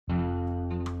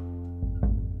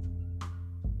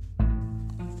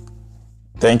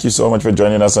Thank you so much for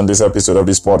joining us on this episode of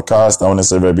this podcast. I want to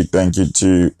say a very big thank you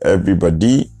to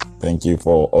everybody. Thank you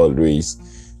for always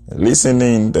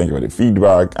listening. Thank you for the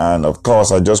feedback. And of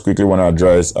course, I just quickly want to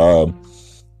address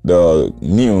the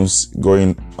news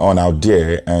going on out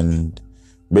there. And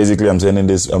basically, I'm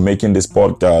making this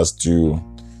podcast to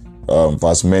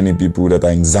for as many people that are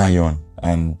in Zion.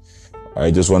 And I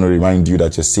just want to remind you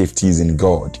that your safety is in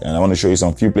God. And I want to show you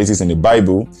some few places in the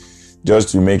Bible just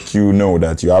to make you know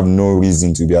that you have no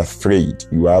reason to be afraid.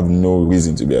 You have no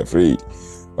reason to be afraid.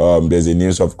 There's a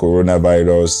news of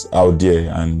coronavirus out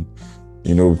there, and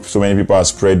so many people are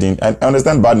spreading. And I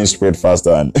understand bad news spread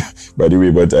faster, and by the way,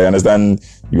 but I understand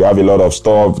you have a lot of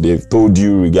stuff they've told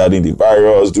you regarding the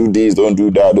virus. Do this, don't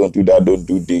do that, don't do that, don't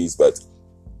do this. But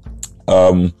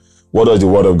what does the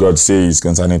word of God say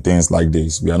concerning things like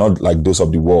this? We are not like those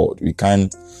of the world. We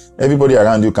can't. Everybody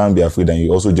around you can't be afraid, and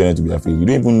you also join to be afraid. You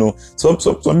don't even know. Some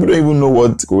people don't even know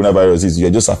what coronavirus is.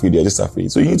 You're just afraid. You're just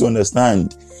afraid. So you need to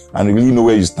understand and really know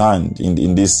where you stand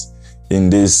in this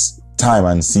time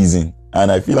and season.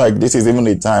 And I feel like this is even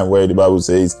a time where the Bible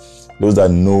says those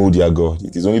that know their God.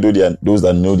 It is only those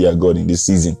that know their God in this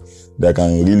season that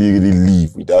can really, really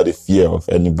live without the fear of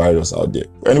any virus out there.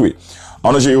 Anyway, I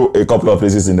want to show you a couple of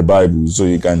places in the Bible so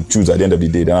you can choose at the end of the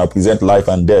day. Then I'll present life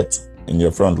and death in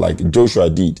your front like Joshua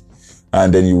did.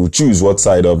 And then you will choose what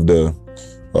side of the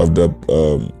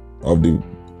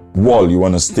wall you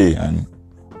want to stay. And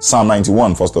Psalm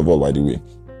 91, first of all, by the way.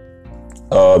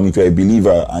 If you're a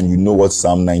believer and you know what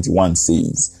Psalm 91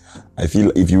 says, I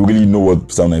feel if you really know what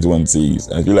Psalm 91 says,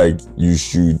 I feel like you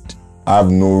should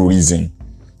have no reason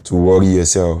to worry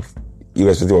yourself,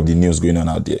 irrespective of the news going on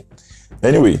out there.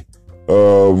 Anyway, I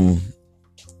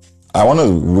want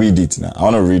to read it now. I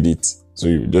want to read it. So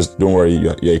you just don't worry.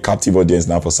 You're a captive audience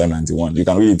now for Psalm 91. You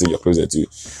can read it till you're closer to.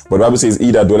 But the Bible says,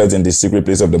 "He that dwelleth in the secret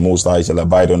place of the Most High shall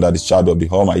abide under the shadow of the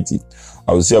Almighty.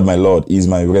 I will say of my Lord, He is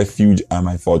my refuge and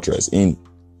my fortress. In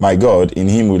my God, in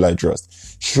Him will I trust.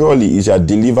 Surely He shall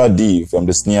deliver thee from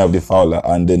the snare of the fowler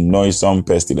and the noisome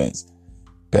pestilence.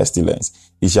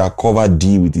 He shall cover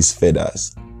thee with His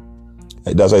feathers."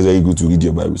 That's why it's very good to read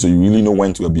your Bible, so you really know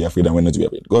when to be afraid and when not to be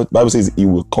afraid. God, Bible says He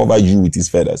will cover you with His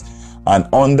feathers, and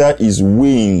under His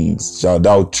wings shall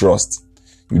thou trust.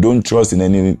 You don't trust in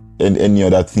any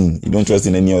other thing. You don't trust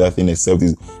in any other thing except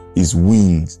His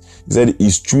wings. He said,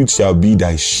 His truth shall be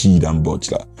thy shield and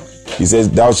buckler. He says,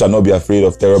 thou shalt not be afraid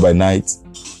of terror by night,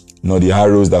 nor the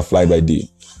arrows that fly by day,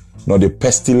 nor the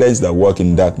pestilence that walk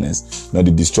in darkness, nor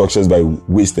the destructions by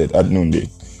wasted at noonday.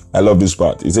 I love this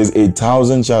part. It says,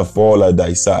 1,000 shall fall at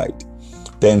thy side,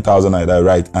 10,000 at thy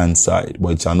right hand side, but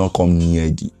it shall not come near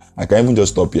thee. I can even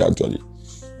just stop here actually.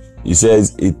 He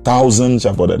says, 1,000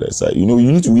 shall fall at thy side. You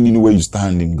need to really know where you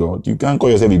stand in God. You can't call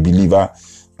yourself a believer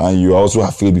and you are also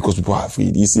afraid because people are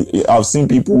afraid. You see, I've seen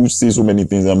people who say so many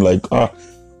things. I'm like, how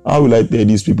will I tell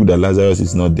these people that Lazarus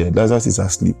is not dead? Lazarus is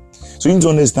asleep. So you need to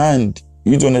understand.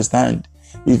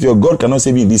 If your God cannot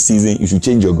save you in this season, you should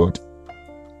change your God.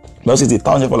 Bible says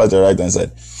 1,000 fall at your right hand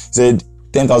side. Said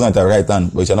 10,000 at your right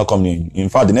hand, but it shall not come near you. In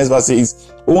fact, the next verse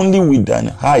says, only with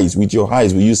your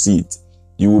eyes will you see it.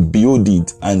 You will behold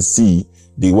it and see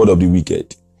the word of the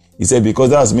wicked. He said, because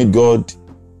thou hast made God,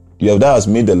 thou hast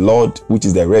made the Lord, which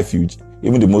is thy refuge,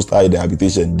 even the Most High, thy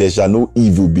habitation. There shall no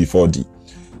evil befall thee.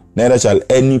 Neither shall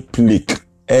any plague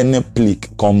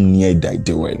come near thy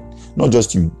dwelling. Not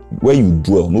just you, where you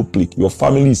dwell, no plague. Your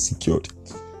family is secured.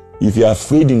 If you are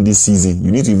afraid in this season,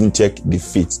 you need to even check the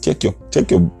faith. Check your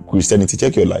Christianity.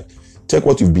 Check your life. Check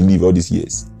what you've believed all these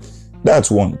years.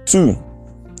 That's one. Two,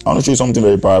 I want to show you something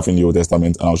very powerful in the Old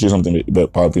Testament, and I'll show you something very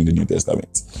powerful in the New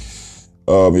Testament.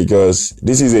 Because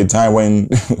this is a time when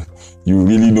you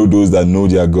really know those that know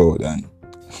their God. And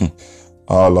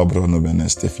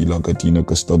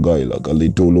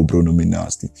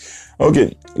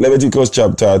okay, Leviticus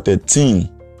chapter 13.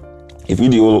 If you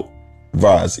read the whole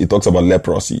verse, it talks about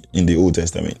leprosy in the Old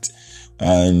Testament.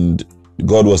 And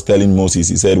God was telling Moses,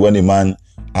 He said, when a man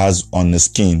has on the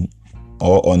skin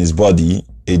or on his body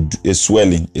a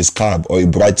swelling, a scab, or a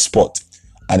bright spot,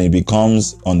 and it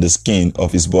becomes on the skin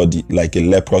of his body like a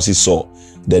leprosy sore,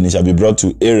 then it shall be brought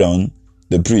to Aaron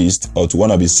the priest, or to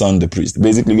one of his sons the priest.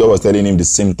 Basically, God was telling him the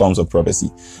symptoms of prophecy.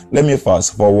 Let me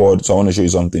fast forward, so I want to show you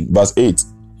something. Verse 8,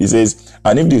 He says,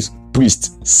 and if this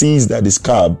priest sees that the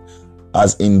scab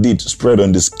has indeed spread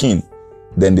on the skin,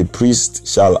 then the priest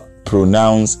shall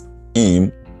pronounce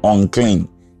him unclean.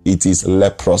 It is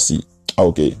leprosy.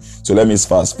 Okay, so let me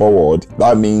fast forward.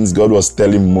 That means God was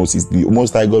telling Moses, the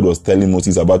Most High God was telling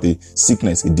Moses about a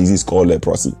sickness, a disease called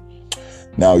leprosy.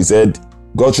 Now He said,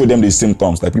 God showed them the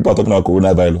symptoms, like people are talking about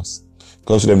coronavirus.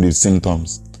 God showed them the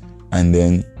symptoms, and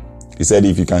then He said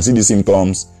if you can see the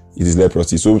symptoms, it is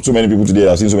leprosy. So many people today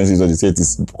have seen so many symptoms, they say it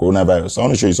is coronavirus. So I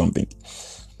want to show you something.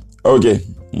 Okay.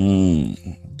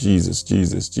 Jesus.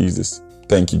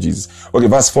 Thank you, Jesus. Okay,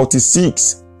 verse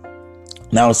 46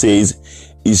 now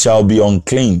says, he shall be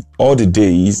unclean. All the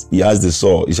days he has the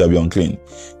sore, he shall be unclean.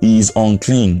 He is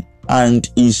unclean, and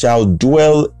he shall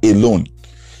dwell alone.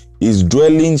 His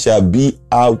dwelling shall be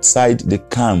outside the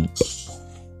camp.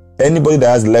 Anybody that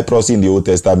has leprosy in the Old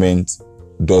Testament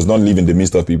does not live in the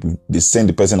midst of people. They send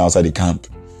the person outside the camp.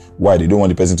 Why? They don't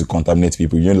want the person to contaminate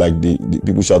people. You know, like the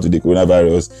people shout to the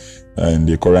coronavirus and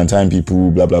the quarantine people,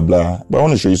 blah, blah, blah. But I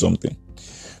want to show you something.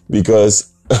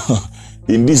 Because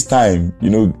in this time,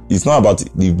 you know, it's not about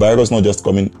the virus not just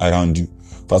coming around you.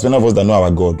 For as many of us that know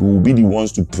our God, we will be the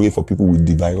ones to pray for people with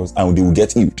the virus and they will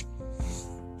get healed.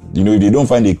 You know, if they don't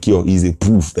find a cure, it's a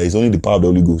proof that it's only the power of the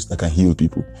Holy Ghost that can heal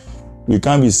people. We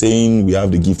can't be saying we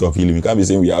have the gift of healing. We can't be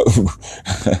saying we have.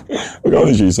 I want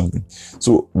to show you something.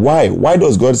 So why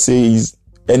does God say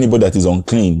anybody that is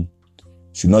unclean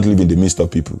should not live in the midst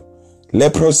of people?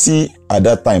 Leprosy at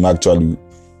that time, actually,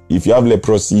 if you have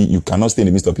leprosy, you cannot stay in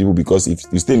the midst of people, because if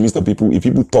you stay in the midst of people, if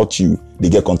people touch you, they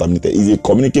get contaminated. It's a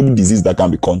communicable disease that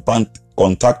can be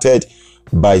contacted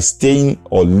by staying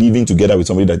or living together with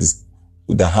somebody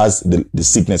that has the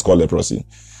sickness called leprosy.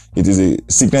 It is a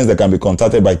sickness that can be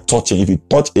contacted by touching. If you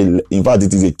touch in fact,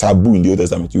 it is a taboo in the Old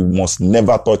Testament. You must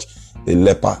never touch a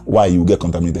leper. Why? You get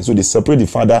contaminated. So they separate the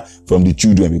father from the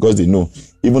children, because they know,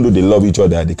 even though they love each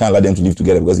other, they can't allow them to live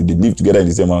together, because if they live together in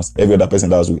the same house, every other person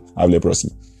in the house will have leprosy.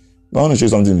 But I want to show you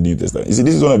something in the New Testament. You see,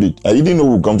 this is one of the, I didn't know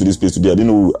we'll come to this place today. I didn't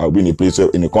know I'll be in a place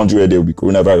in a country where there will be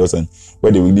coronavirus and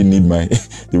where they will need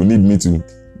they will need me to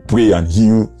pray and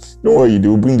heal. Don't worry, they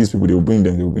will bring these people, they will bring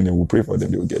them, we'll pray for them,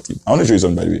 they will get it. I want to show you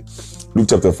something, by the way. Luke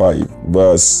chapter 5,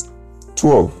 verse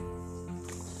 12.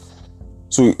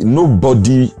 So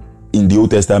nobody in the Old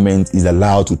Testament is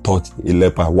allowed to touch a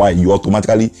leper. Why? You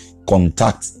automatically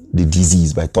contact the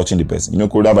disease by touching the person. You know,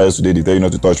 coronavirus today, they tell you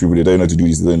not to touch people, they tell you not to do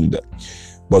this, they tell you that.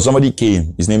 But somebody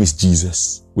came, his name is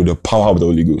Jesus, with the power of the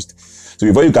Holy Ghost. So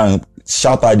before you can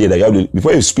shout out there, that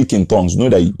before you speak in tongues, know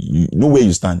that you know where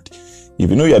you stand. If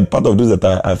you know you're part of those that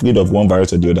are afraid of one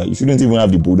virus or the other, you shouldn't even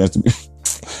have the boldness to be.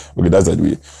 Okay, that's that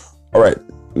way. All right.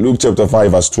 Luke chapter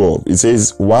 5, verse 12. It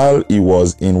says, while he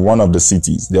was in one of the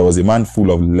cities, there was a man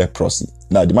full of leprosy.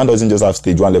 Now, the man doesn't just have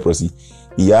stage 1 leprosy.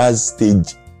 He has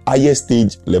highest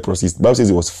stage leprosy. The Bible says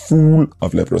he was full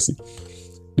of leprosy.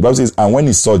 The Bible says, and when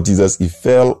he saw Jesus, he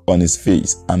fell on his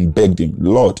face and begged him,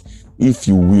 Lord, if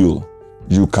you will,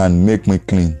 you can make me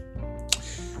clean.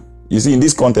 You see, in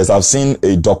this context, I've seen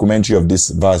a documentary of this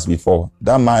verse before.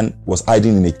 That man was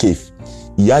hiding in a cave.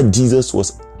 He had Jesus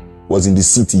was in the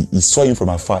city. He saw him from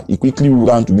afar. He quickly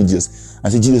ran to meet Jesus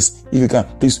and said, Jesus, if you can,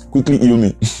 please quickly heal me.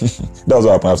 That was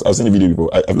what happened. I've seen the video before.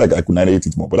 I feel like I could narrate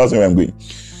it more, but that's where I'm going.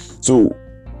 So,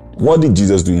 what did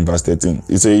Jesus do in verse 13?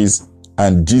 It says,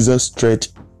 and Jesus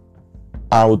stretched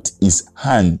out his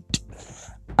hand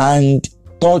and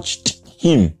touched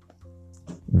him.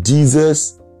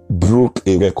 Jesus broke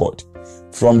a record.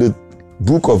 From the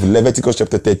book of Leviticus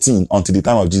chapter 13 until the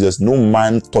time of Jesus, no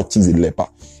man touches a leper.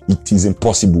 It is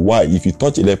impossible. Why? If you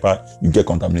touch a leper, you get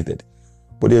contaminated.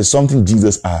 But there's something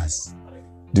Jesus has.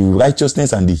 The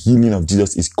righteousness and the healing of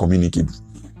Jesus is communicable.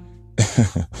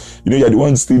 You know, you're the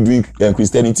one still doing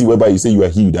Christianity whereby you say you are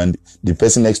healed and the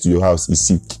person next to your house is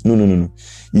sick. No.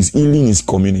 His healing is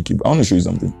communicable. I want to show you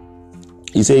something.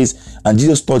 He says, and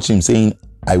Jesus touched him, saying,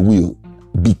 I will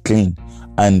be clean.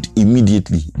 And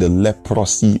immediately the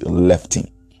leprosy left him.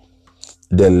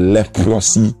 The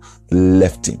leprosy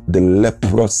left him. The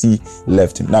leprosy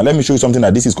left him. Now let me show you something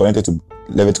that this is connected to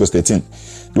Leviticus 13.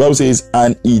 The Bible says,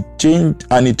 and he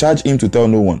charged him to tell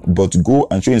no one, but to go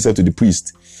and show himself to the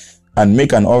priest and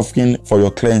make an offering for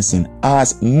your cleansing,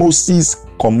 as Moses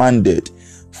commanded,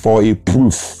 for a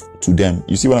proof to them.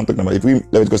 You see what I'm talking about? If we read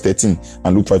Leviticus 13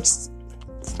 and Luke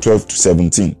 12 to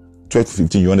 17, 12 to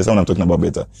 15, you understand what I'm talking about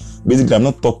better. Basically,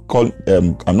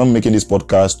 I'm not making this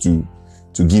podcast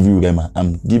to give you rema.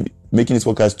 I'm making this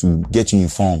podcast to get you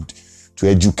informed, to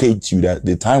educate you that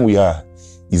the time we are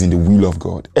is in the will of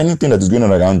God. Anything that is going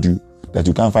on around you that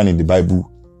you can't find in the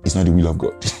Bible is not the will of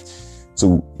God.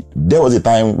 So there was a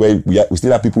time where we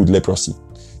still have people with leprosy,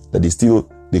 that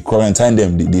they quarantine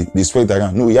them, they spread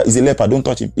around. No, he's a leper, don't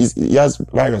touch him. He has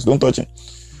virus, don't touch him.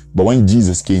 But when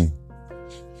Jesus came,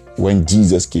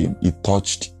 he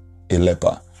touched a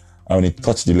leper. And when he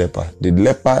touched the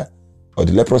leper or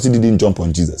the leprosy didn't jump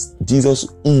on Jesus. Jesus'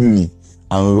 healing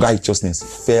and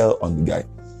righteousness fell on the guy.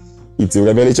 It's a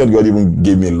revelation God even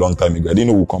gave me a long time ago. I didn't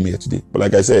know we'll come here today. But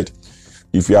like I said,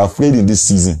 if you are afraid in this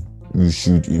season, you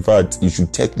should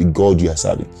check the God you are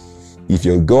serving. If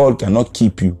your God cannot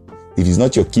keep you, if he's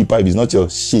not your keeper, if he's not your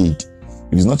shade,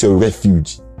 if he's not your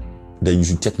refuge, then you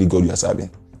should check the God you are serving.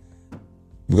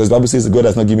 Because the Bible says God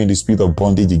has not given the spirit of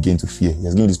bondage again to fear. He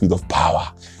has given the spirit of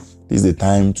power. This is the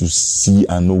time to see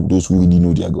and know those who really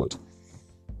know their God.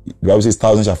 The Bible says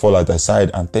 1,000 shall fall at thy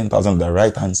side and 10,000 at thy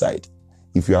right hand side.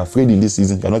 If you are afraid in this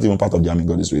season, you are not even part of the army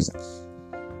God is raising.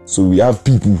 So we have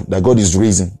people that God is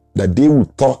raising, that they will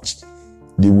touch,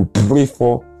 they will pray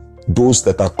for those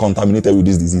that are contaminated with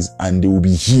this disease, and they will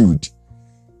be healed.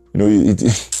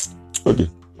 Okay.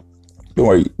 Don't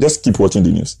worry. Just keep watching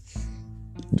the news.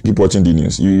 Keep watching the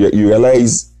news. You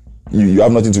realize you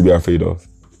have nothing to be afraid of.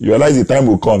 You realize the time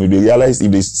will come. If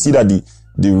they see that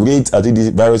the rate at which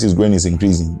the virus is growing is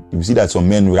increasing, you see that some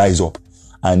men rise up,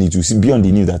 and it will be on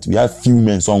the news that we have few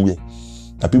men somewhere,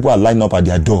 that people are lining up at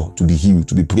their door to be healed,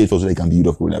 to be prayed for so they can be healed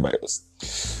of coronavirus.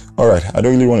 All right. I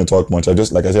don't really want to talk much. I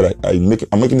just, like I said, I'm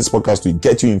making this podcast to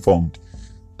get you informed.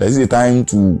 This is the time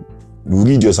to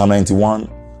read your Psalm 91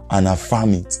 and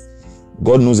affirm it.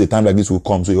 God knows a time like this will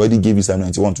come, so he already gave you Psalm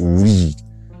 91 to read.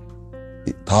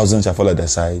 1,000 shall fall at thy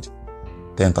side,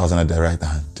 10,000 at thy right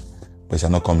hand, but it shall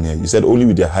not come near you. He said, only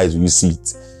with their eyes will you see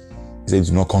it. He said,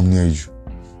 do not come near you.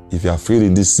 If you are afraid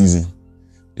in this season,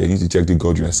 then you need to check the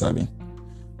God you are serving.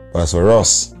 But as for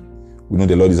us, we know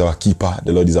the Lord is our keeper,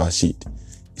 the Lord is our shade.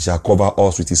 He shall cover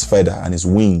us with his feather and his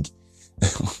wing.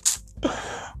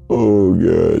 Oh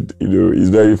God, it's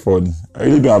very funny. I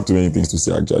really don't have too many things to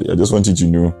say actually. I just want you to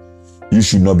know, you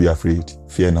should not be afraid.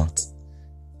 Fear not.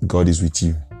 God is with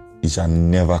you. He shall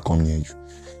never come near you.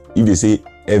 If they say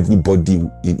everybody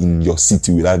in your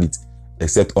city will have it,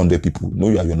 except 100 people, know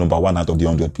you are your number one out of the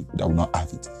 100 people that will not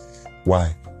have it.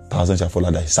 Why? 1,000 shall fall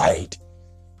at thy side,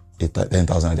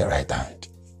 10,000 at the right hand.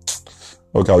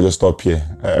 Okay, I'll just stop here.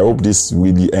 I hope this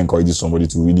really encourages somebody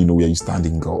to really know where you stand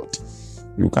in God.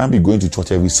 You can't be going to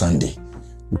church every Sunday.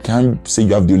 You can't say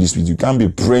you have the Holy Spirit. You can't be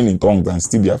praying in tongues and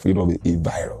still be afraid of a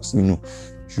virus. You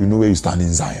know where you stand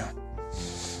in Zion.